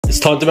It's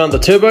time to mount the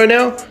turbo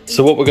now.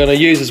 So what we're going to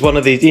use is one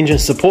of these engine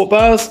support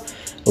bars,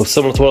 or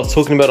similar to what I was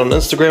talking about on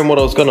Instagram, what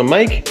I was going to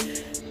make.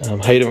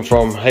 Hayden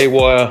from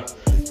Haywire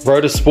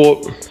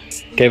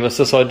Rotorsport gave us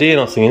this idea, and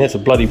I was thinking that's a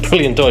bloody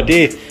brilliant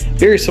idea.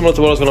 Very similar to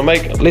what I was going to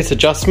make, less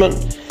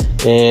adjustment,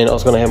 and I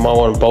was going to have my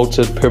one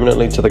bolted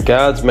permanently to the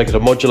guards, make it a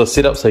modular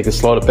setup so you can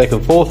slide it back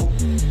and forth.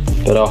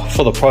 But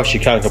for the price you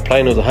can't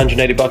complain. It was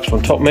 180 bucks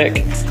from Top Mac.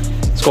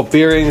 It's got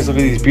bearings, look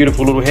at these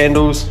beautiful little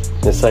handles.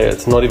 They say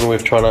it's not even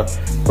worth trying to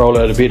roll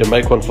out of bed to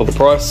make one for the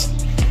price.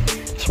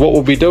 So what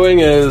we'll be doing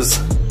is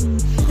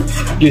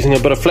using a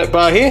bit of flat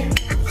bar here.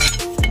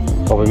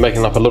 I'll be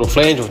making up a little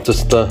flange with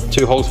just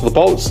 2 holes for the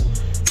bolts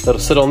that'll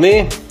sit on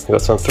there. I've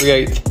got some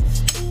 3/8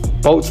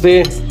 bolts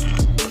there,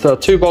 so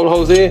 2 bolt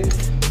holes there.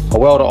 I'll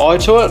weld an eye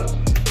to it,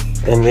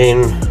 and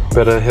then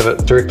better have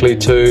it directly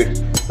to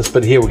this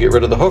bit here. We'll get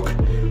rid of the hook,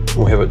 and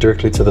we'll have it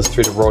directly to this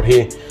threaded rod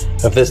here.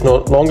 If that's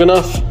not long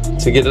enough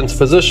to get into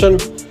position,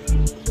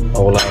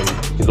 I'll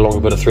get a longer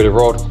bit of threaded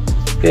rod.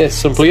 Yeah,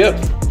 simply it.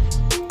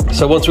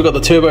 So once we've got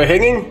the turbo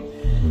hanging,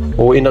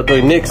 what we'll end up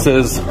doing next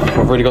is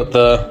I've already got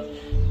the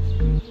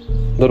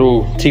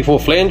little T4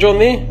 flange on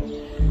there,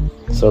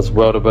 so let's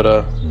weld a bit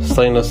of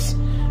stainless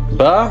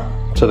bar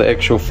to the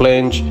actual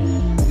flange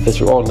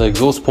that's on the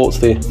exhaust ports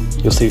there.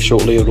 You'll see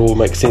shortly, it'll all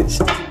make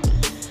sense, and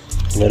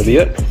that'll be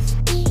it.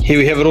 Here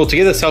we have it all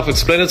together,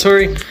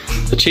 self-explanatory.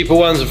 The cheaper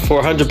ones for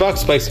 100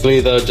 bucks,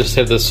 basically they'll just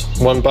have this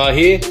one bar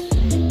here,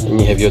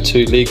 and you have your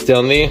 2 legs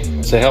down there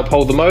to help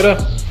hold the motor.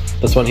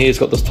 This one here's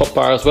got this top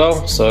bar as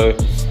well, so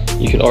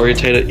you can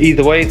orientate it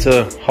either way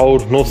to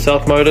hold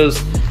north-south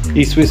motors,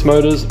 east-west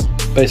motors,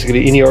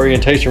 basically any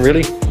orientation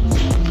really.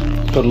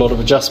 Got a lot of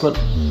adjustment.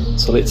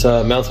 So let's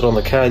mount it on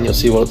the car and you'll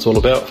see what it's all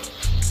about.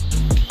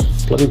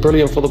 Bloody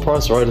brilliant for the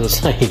price, right?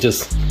 As I say,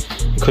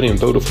 you couldn't even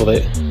build it for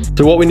that.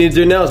 So what we need to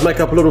do now is make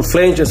up a little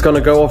flange that's going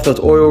to go off this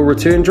oil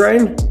return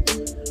drain.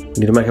 We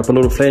need to make up a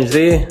little flange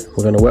there.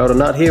 We're going to weld a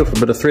nut here with a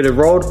bit of threaded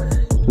rod,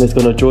 and that's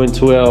going to join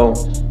to our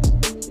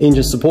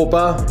engine support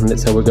bar, and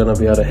that's how we're going to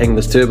be able to hang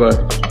this turbo.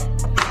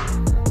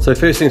 So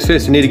first things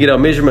first, we need to get our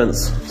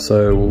measurements.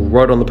 So we'll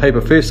write on the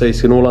paper first so you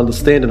can all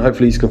understand and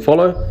hopefully you can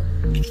follow.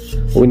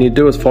 What we need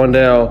to do is find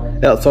our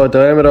outside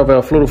diameter of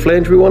our little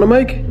flange we want to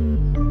make.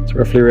 It's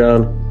roughly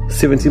around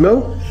 70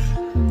 mil.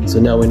 So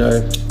now we know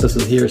this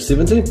is here is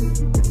 70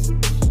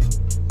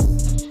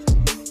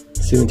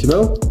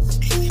 mil.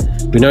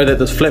 We know that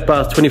this flat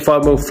bar is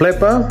 25 mil flat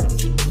bar,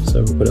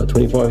 so we'll put our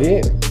 25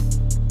 here.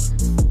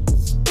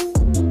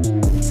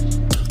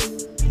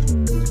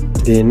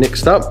 Then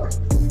next up,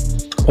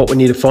 what we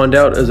need to find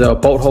out is our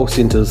bolt hole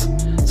centers.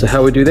 So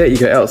how we do that, you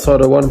go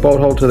outside of one bolt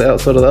hole to the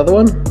outside of the other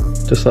one,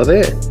 just like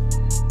that.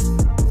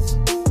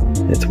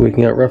 It's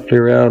working out roughly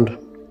around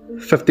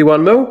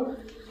 51 mil.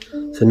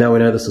 So now we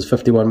know this is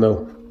 51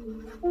 mil.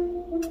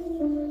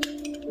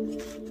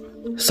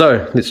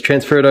 So let's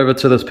transfer it over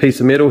to this piece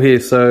of metal here.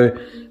 So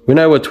we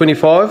know we're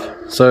 25,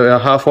 so our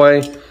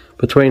halfway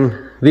between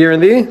there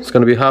and there, it's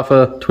going to be half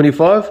a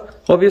 25,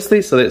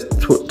 obviously, so that's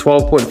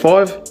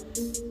 12.5.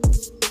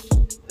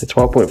 That's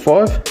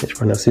 12.5.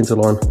 Let's run our center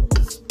line.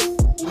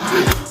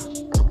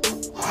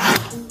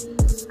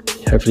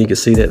 Hopefully you can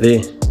see that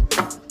there.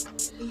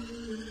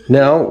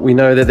 Now we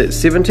know that it's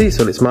 70,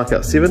 so let's mark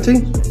out 70.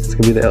 It's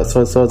going to be the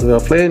outside sides of our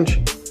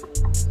flange.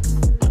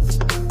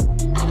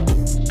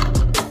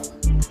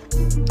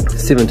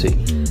 70.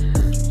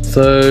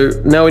 So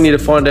now we need to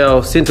find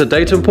our center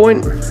datum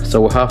point.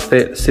 So we'll half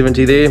that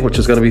 70 there, which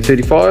is going to be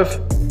 35.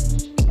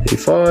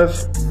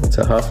 35, that's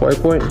our halfway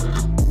point.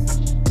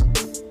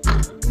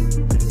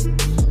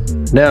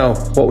 Now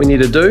what we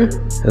need to do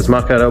is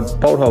mark out our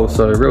bolt hole.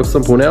 So real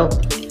simple now.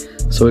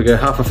 So we go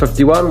half of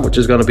 51, which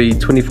is going to be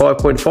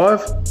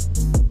 25.5.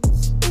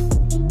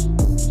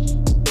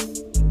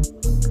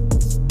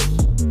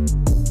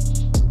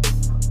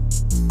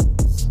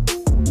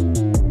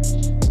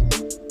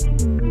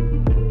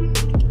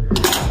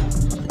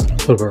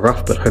 A little bit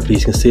rough, but hopefully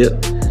you can see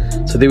it.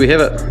 So there we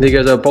have it. There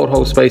goes our bolt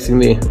hole spacing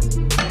there.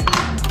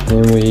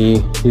 And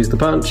we use the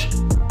punch.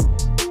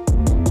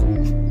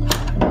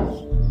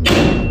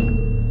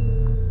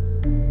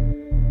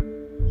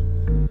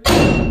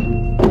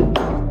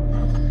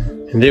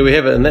 And there we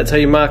have it, and that's how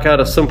you mark out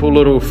a simple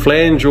little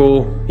flange,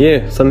 or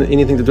yeah,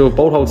 anything to do with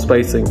bolt hole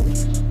spacing.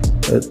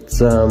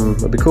 It's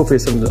it'd be cool if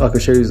there's something I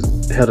could show you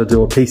how to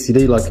do a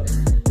PCD, like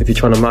if you're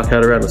trying to mark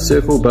out around a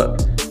circle,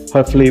 but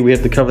hopefully we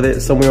have to cover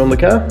that somewhere on the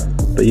car.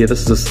 But yeah,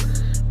 this is just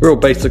real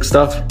basic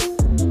stuff.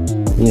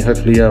 Yeah,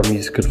 hopefully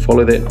you could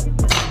follow that.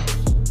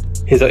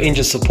 Here's our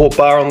engine support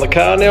bar on the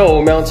car now,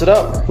 all mounted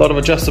up. A lot of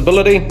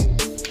adjustability,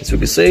 as we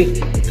can see.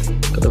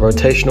 Got the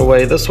rotational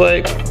way this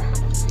way.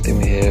 Then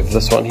we have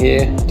this one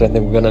here. Don't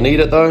think we're going to need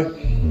it though.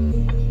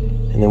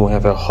 And then we'll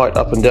have our height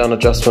up and down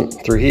adjustment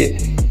through here.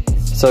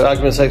 So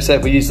argument's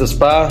sake, we use this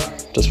bar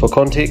just for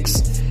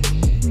context.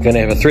 We're going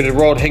to have a threaded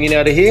rod hanging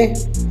out of here.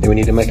 Then we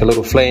need to make a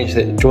little flange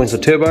that joins the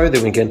turbo.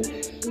 Then we can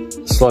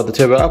slide the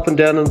turbo up and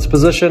down in its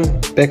position,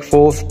 back,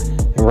 forth,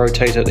 and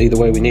rotate it either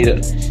way we need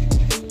it.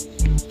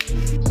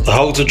 The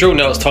holes are drilled,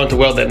 now it's time to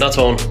weld that nut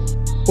on.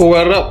 All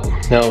welded up.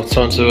 Now it's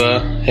time to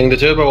hang the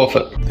turbo off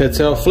it. That's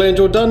our flange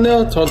all done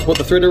now. Time to put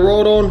the threaded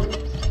rod on.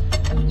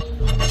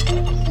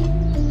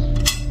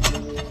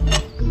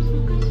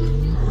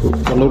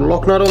 Got a little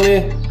lock nut on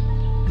there.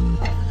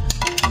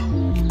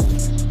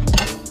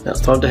 Now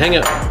it's time to hang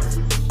it.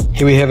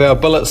 Here we have our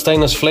billet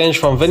stainless flange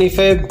from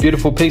Vinifab.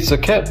 Beautiful piece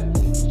of kit.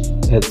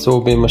 It's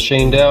all been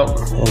machined out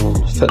and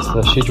fits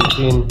the Schedule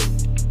 10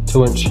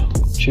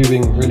 2-inch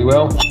tubing really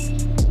well.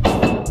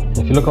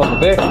 If you look on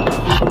the back,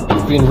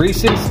 it's been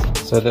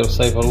recessed, so that'll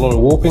save a lot of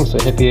warping, so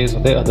happy as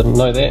with that. I didn't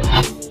know that.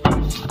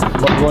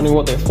 You might be wondering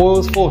what that foil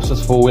is for. It's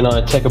just for when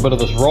I tack a bit of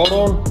this rod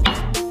on,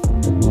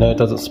 you know, it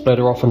doesn't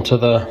splatter off into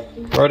the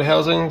rotor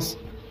housings.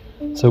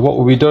 So what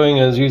we'll be doing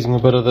is using a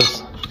bit of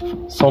this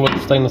solid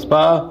stainless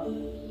bar,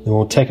 then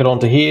we'll tack it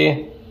onto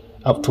here,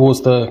 up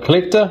towards the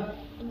collector,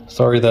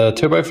 the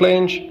turbo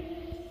flange,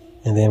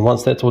 and then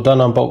once that's all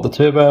done, unbolt the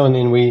turbo, and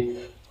then we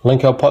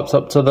link our pipes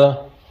up to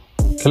the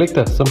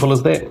collector. Simple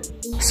as that.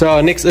 So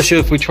our next issue,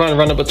 if we try and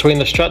run it between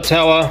the strut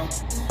tower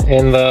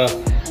and the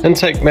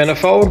intake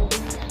manifold,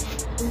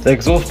 the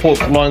exhaust port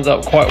lines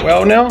up quite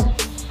well now,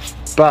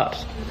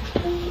 but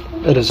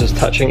it is just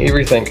touching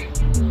everything.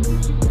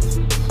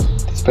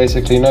 There's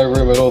basically no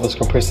room at all. This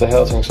compressor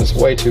housing is just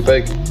way too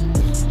big.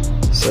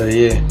 So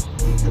yeah,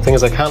 the thing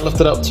is I can't lift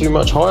it up too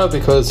much higher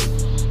because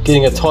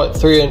getting a tight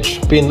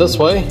 3-inch bend this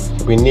way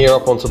will be near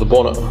up onto the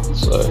bonnet.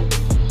 So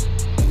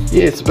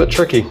yeah, it's a bit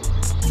tricky.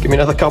 Give me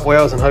another couple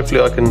hours and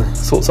hopefully I can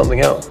sort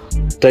something out.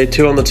 Day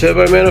 2 on the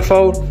turbo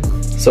manifold.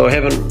 So I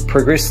haven't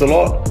progressed a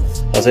lot.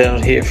 I was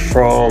out here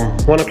from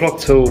 1 o'clock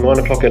till 9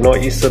 o'clock at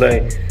night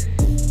yesterday,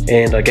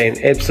 and I gained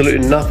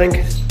absolutely nothing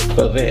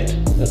but that.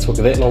 It took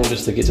that long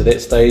just to get to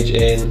that stage,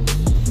 and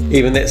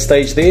even that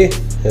stage there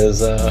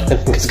is I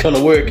think it's going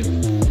to work.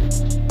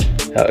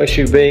 Our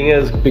issue being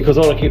is, because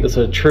I want to keep this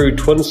a true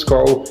twin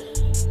scroll,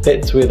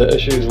 that's where the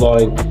issue is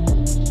lying.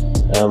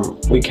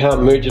 We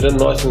can't merge it in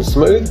nice and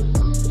smooth.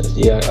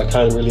 Yeah, I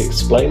can't really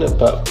explain it,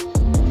 but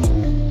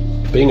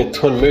being a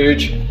twin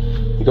merge,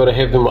 you got to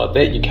have them like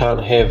that. You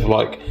can't have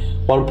like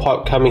one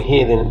pipe coming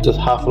here, then just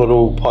half a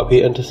little pipe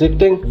here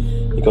intersecting.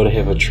 You got to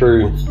have a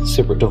true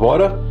separate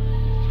divider.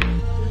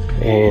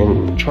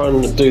 And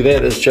trying to do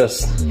that is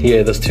just,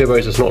 yeah, this turbo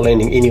is just not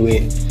landing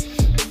anywhere.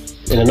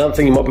 And another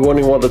thing, you might be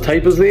wondering why the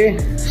tape is there.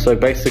 So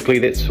basically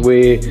that's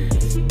where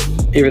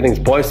everything's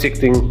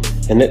bisecting,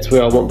 and that's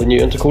where I want the new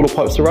intercooler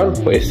pipes to run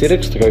for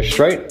aesthetics, to go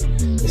straight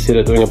instead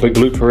of doing a big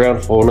loop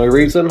around for no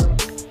reason.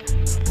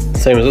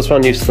 Same as this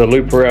one, used to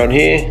loop around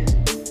here,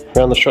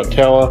 around the strut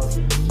tower,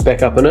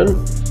 back up and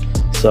in.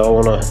 So I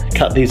want to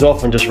cut these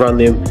off and just run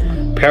them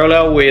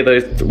parallel where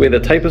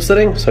the tape is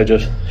sitting, so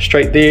just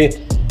straight there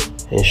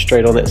and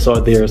straight on that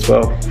side there as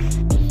well.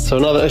 So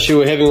another issue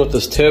we're having with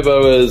this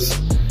turbo is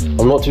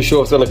I'm not too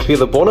sure if it's going to clear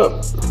the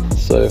bonnet.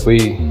 So if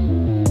we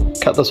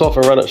cut this off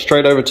and run it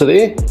straight over to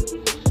there,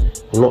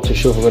 I'm not too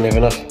sure if we're going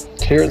to have enough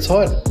clearance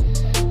height.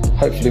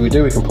 Hopefully we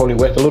do. We can probably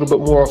whack a little bit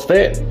more off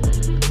that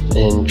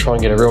and try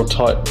and get a real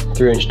tight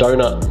 3-inch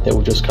donut that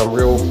will just come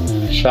real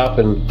sharp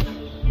and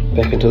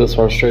back into this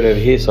one straight over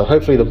here. So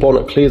hopefully the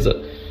bonnet clears it,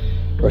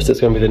 or else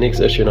that's going to be the next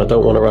issue, and I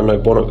don't want to run no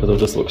bonnet because it'll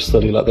just look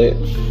silly like that.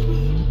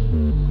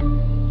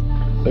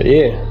 But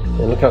yeah,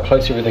 and look how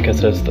close everything is.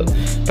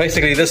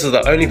 Basically this is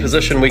the only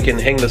position we can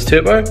hang this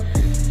turbo,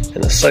 and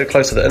it's so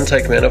close to the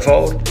intake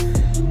manifold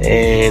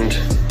and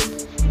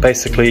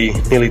basically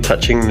nearly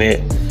touching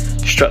that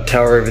strut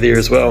tower over there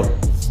as well.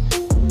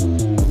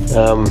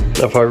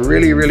 If I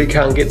really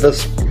can't get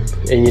this,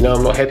 and you know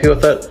I'm not happy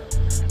with it,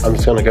 I'm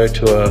just going to go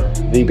to a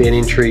V-band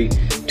entry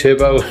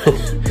turbo.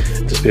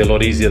 Just be a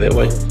lot easier that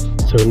way.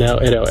 So we're now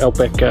at our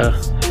Outback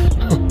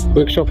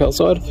workshop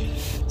outside.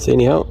 See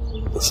anyhow?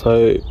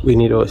 So we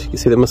need to, you can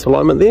see the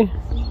misalignment there.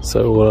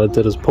 So what I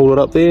did is pull it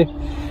up there,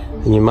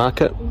 and you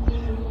mark it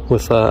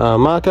with a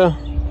marker.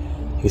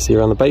 You can see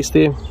around the base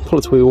there. Pull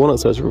it to where we want it,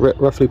 so it's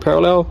roughly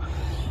parallel.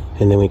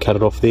 And then we cut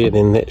it off there,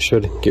 then that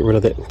should get rid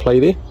of that play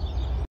there.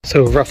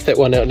 So we've roughed that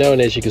one out now,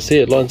 and as you can see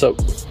it lines up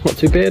not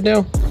too bad now.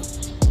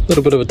 A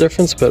little bit of a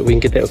difference, but we can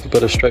get that with a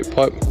bit of straight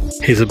pipe.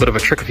 Here's a bit of a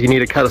trick if you need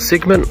to cut a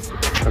segment.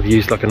 I've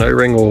used like an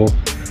O-ring or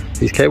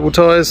these cable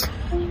ties,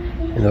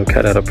 and they'll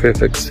cut out a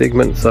perfect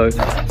segment. So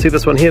see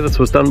this one here, this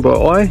was done by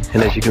eye,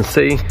 and as you can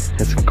see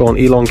it's gone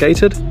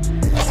elongated,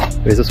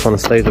 whereas this one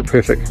stays a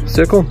perfect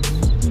circle.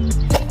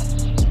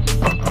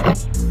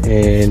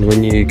 And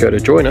when you go to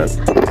join it,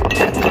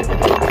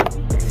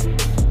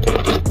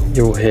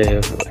 you'll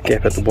have a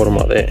gap at the bottom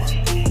like that.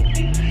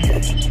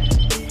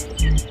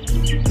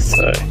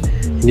 So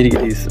you need to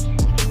get these,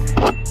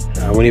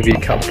 whenever you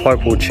cut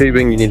pipe or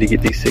tubing, you need to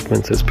get these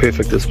segments as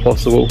perfect as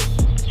possible.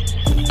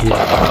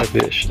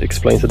 Hopefully that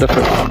explains the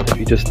difference if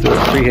you just do it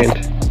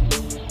freehand.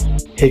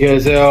 Here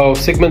goes our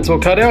segments all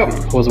cut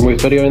out. Wasn't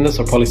worth videoing this.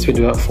 I probably spent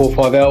about 4 or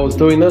 5 hours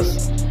doing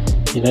this.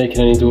 You know, you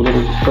can only do a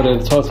little bit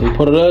at a time, so you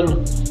put it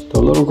in, do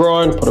a little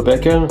grind, put it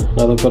back in,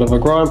 another bit of a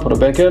grind, put it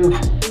back in.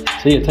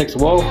 See, it takes a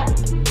while.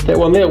 That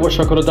one there, I wish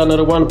I could have done it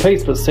in one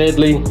piece, but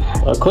sadly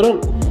I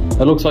couldn't.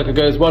 It looks like it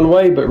goes one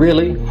way, but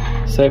really,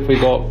 say if we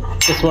got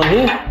this one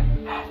here,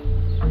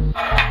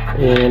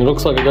 and it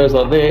looks like it goes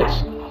like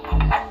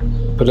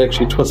that, but it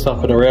actually twists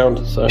up and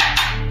around. So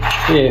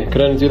yeah,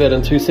 could only do that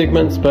in 2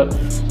 segments, but I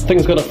think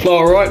it's going to flow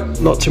alright,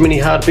 not too many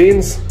hard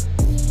bends.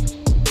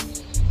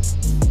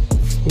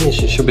 Yeah,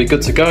 she should be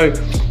good to go.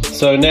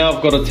 So now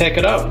I've got to tack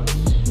it up,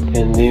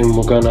 and then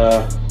we're going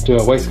to do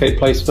a wastegate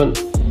placement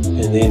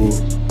and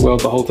then weld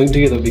the whole thing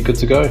together. It'll be good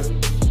to go.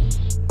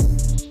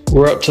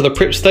 We're up to the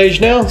prep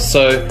stage now,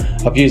 so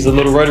I've used a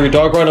little rotary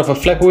die grinder for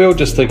flapper wheel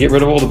just to get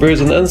rid of all the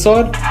burrs on the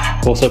inside.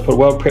 Also put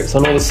weld preps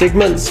on all the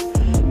segments.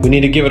 We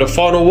need to give it a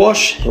final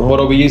wash, and what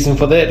I'll be using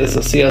for that is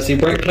a CRC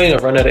brake clean.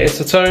 I've run out of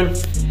acetone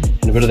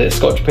and a bit of that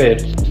scotch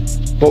pad.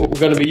 What we're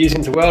going to be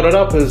using to weld it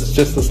up is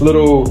just this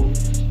little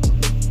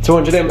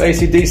 200 amp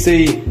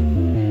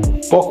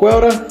AC/DC block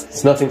welder.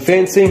 It's nothing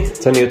fancy,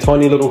 it's only a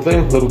tiny little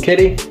thing, little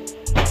caddy.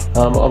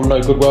 I'm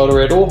no good welder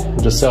at all,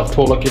 I'm just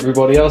self-taught like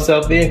everybody else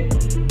out there.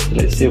 So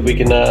let's see if we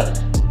can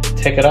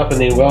tack it up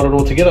and then weld it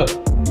all together.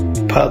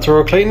 Parts are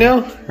all clean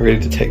now, ready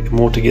to tack them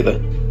all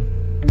together.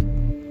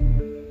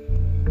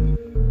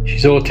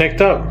 She's all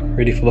tacked up,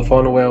 ready for the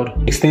final weld.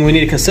 Next thing we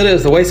need to consider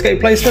is the wastegate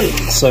placement.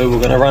 So we're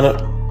going to run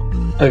it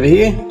over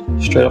here,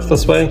 straight off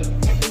this way.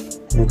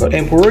 We've got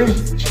ample room.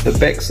 The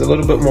back's a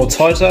little bit more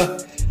tighter,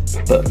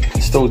 but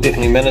still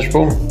definitely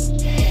manageable.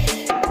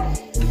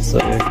 So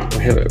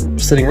we have it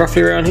sitting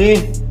roughly around here,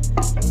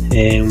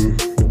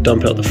 and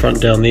dump out the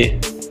front down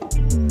there.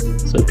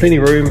 So plenty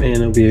of room, and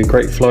it'll be a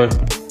great flow.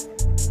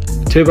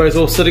 The turbo's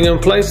all sitting in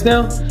place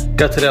now.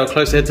 Gutted how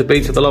close it had to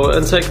be to the lower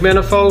intake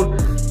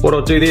manifold. What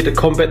I'll do there to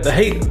combat the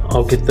heat,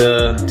 I'll get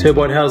the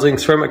turbine housing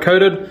ceramic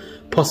coated,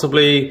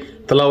 possibly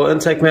the lower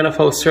intake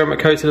manifold ceramic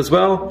coated as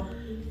well,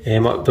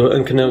 and might do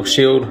an inconel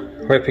shield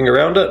wrapping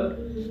around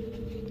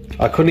it.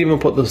 I couldn't even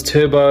put this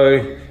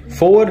turbo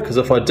forward, because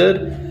if I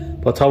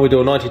did, by the time we do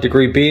a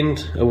 90-degree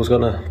bend, it was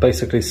going to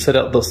basically sit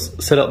out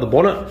the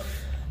bonnet,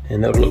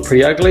 and that would look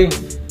pretty ugly.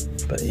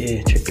 But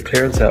yeah, check the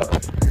clearance out.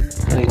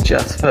 And it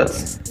just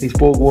fits. These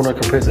Borg Warner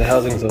compressor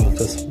housings are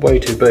just way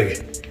too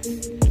big.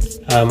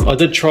 I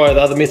did try the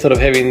other method of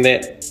having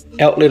that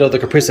outlet of the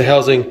compressor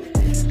housing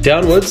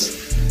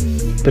downwards,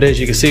 but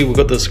as you can see, we've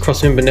got this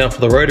cross member now for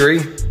the rotary,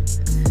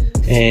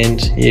 and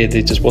yeah,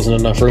 there just wasn't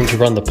enough room to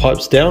run the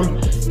pipes down,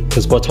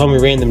 because by the time we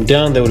ran them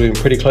down, they would have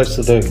been pretty close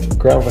to the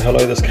ground for how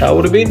low this car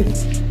would have been.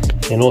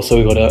 And also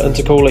we've got our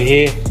intercooler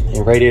here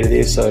and radiator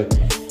there, so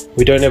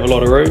we don't have a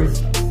lot of room.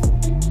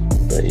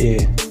 But yeah,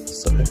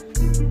 so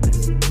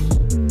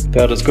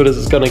about as good as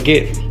it's going to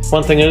get.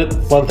 One thing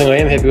I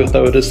am happy with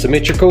though, it is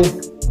symmetrical.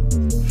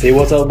 There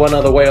was one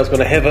other way I was going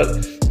to have it.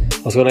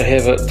 I was going to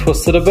have it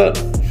twisted a bit,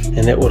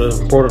 and that would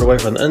have brought it away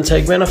from the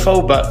intake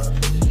manifold, but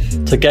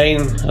to gain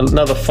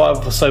another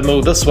 5 or so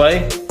mil this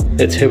way,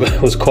 that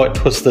turbo was quite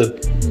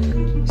twisted.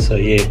 So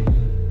yeah,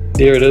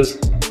 there it is.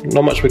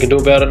 Not much we can do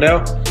about it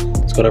now.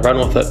 It's got to run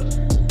with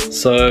it.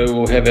 So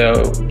we'll have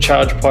our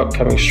charge pipe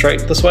coming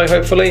straight this way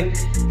hopefully,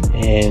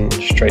 and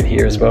straight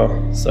here as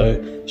well.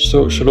 So it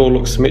should all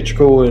look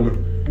symmetrical, and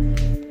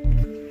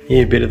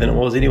yeah, better than it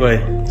was anyway.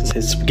 Just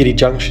has spaghetti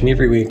junction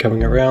everywhere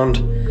coming around.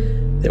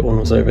 That one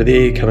was over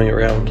there coming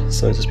around.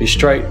 So just be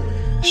straight,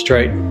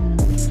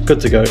 good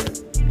to go.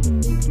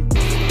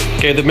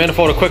 Gave the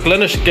manifold a quick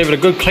linish, gave it a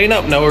good clean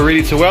up. Now we're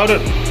ready to weld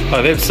it. I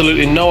have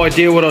absolutely no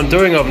idea what I'm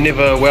doing. I've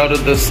never welded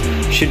this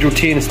Schedule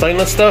 10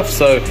 stainless stuff,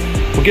 so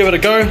we'll give it a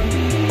go.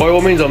 By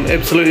all means, I'm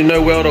absolutely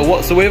no welder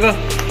whatsoever.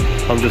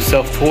 I'm just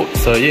self-taught,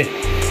 so yeah,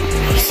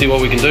 let's see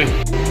what we can do.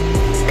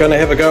 Gonna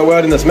have a go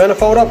welding this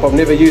manifold up. I've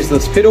never used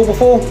this pedal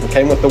before. It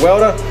came with the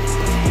welder.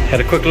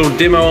 Had a quick little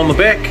demo on the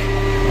back.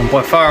 I'm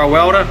by far a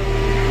welder,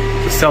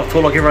 just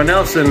self-taught like everyone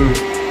else, and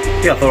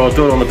yeah, I thought I'd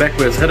do it on the back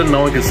where it's hidden,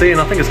 no one can see, and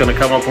I think it's gonna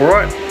come up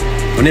alright.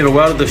 I've never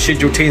welded the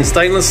Schedule 10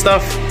 stainless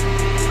stuff.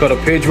 Got a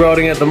purge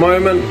welding at the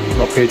moment.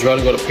 Not purge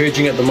welding, got a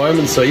purging at the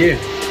moment, so yeah,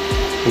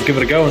 we'll give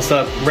it a go and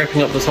start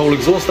wrapping up this whole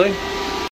exhaust, eh?